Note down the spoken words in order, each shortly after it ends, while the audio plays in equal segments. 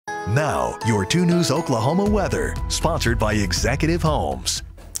Now, your 2 News Oklahoma weather, sponsored by Executive Homes.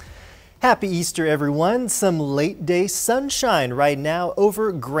 Happy Easter, everyone. Some late day sunshine right now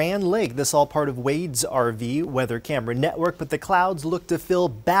over Grand Lake. This all part of Wade's RV weather camera network, but the clouds look to fill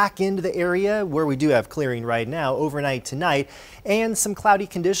back into the area where we do have clearing right now overnight tonight, and some cloudy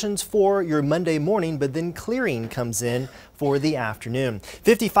conditions for your Monday morning, but then clearing comes in for the afternoon.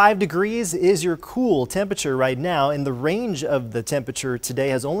 55 degrees is your cool temperature right now, and the range of the temperature today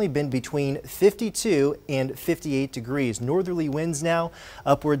has only been between 52 and 58 degrees. Northerly winds now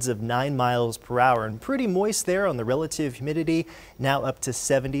upwards of 9 miles per hour, and pretty moist there on the relative humidity, now up to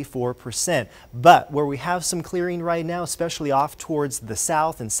 74%. But where we have some clearing right now, especially off towards the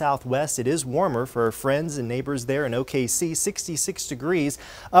south and southwest, it is warmer for our friends and neighbors there in OKC, 66 degrees.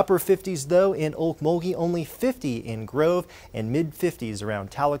 Upper 50s though in Okmulgee, only 50 in Grove, and mid-50s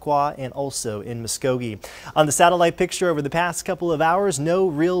around Tahlequah and also in Muskogee. On the satellite picture over the past couple of hours, no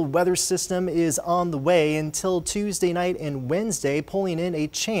real weather system is on the way until Tuesday night and Wednesday, pulling in a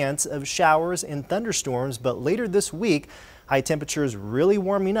chance of showers and thunderstorms, but later this week, high temperatures really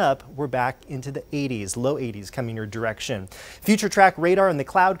warming up. We're back into the 80s, low 80s coming your direction. Future track radar and the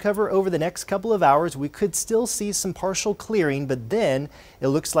cloud cover over the next couple of hours. We could still see some partial clearing, but then it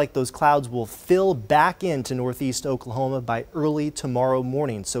looks like those clouds will fill back into northeast Oklahoma by early tomorrow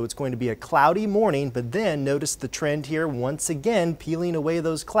morning. So it's going to be a cloudy morning, but then notice the trend here once again peeling away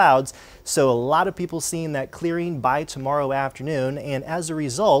those clouds. So a lot of people seeing that clearing by tomorrow afternoon, and as a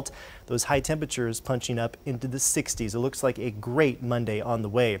result, those high temperatures punching up into the 60s. It looks like a great Monday on the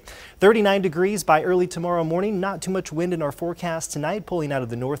way. 39 degrees by early tomorrow morning. Not too much wind in our forecast tonight, pulling out of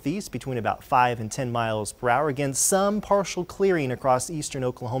the northeast between about 5 and 10 miles per hour. Again, some partial clearing across eastern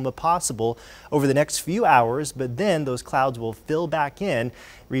Oklahoma possible over the next few hours, but then those clouds will fill back in,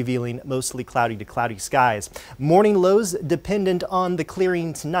 revealing mostly cloudy to cloudy skies. Morning lows dependent on the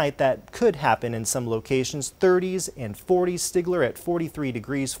clearing tonight. That could happen in some locations. 30s and 40s. Stigler at 43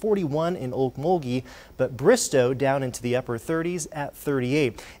 degrees, 41 in Okmulgee, but Bristow down into the upper 30s at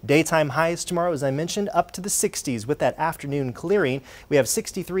 38. Daytime highs tomorrow, as I mentioned, up to the 60s with that afternoon clearing. We have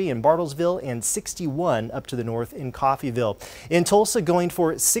 63 in Bartlesville and 61 up to the north in Coffeyville. In Tulsa, going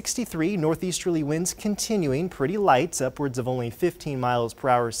for 63, northeasterly winds continuing pretty light, upwards of only 15 miles per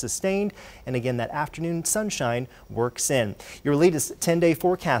hour sustained, and again that afternoon sunshine works in. Your latest 10-day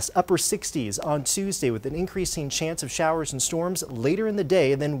forecast, upper 60s on Tuesday with an increasing chance of showers and storms later in the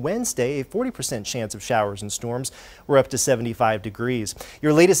day, and then Wednesday a 40% chance of showers and storms. We're up to 75 degrees.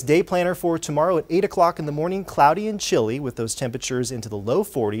 Your latest day planner for tomorrow at 8 o'clock in the morning, cloudy and chilly with those temperatures into the low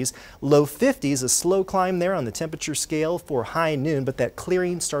 40s, low 50s, a slow climb there on the temperature scale for high noon, but that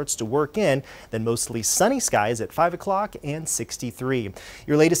clearing starts to work in, then mostly sunny skies at 5 o'clock and 63.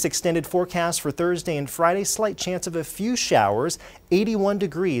 Your latest extended forecast for Thursday and Friday, slight chance of a few showers, 81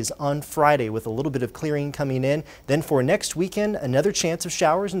 degrees on Friday with a little bit of clearing coming in. Then for next weekend, another chance of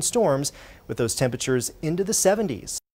showers and storms with those temperatures into the 70s.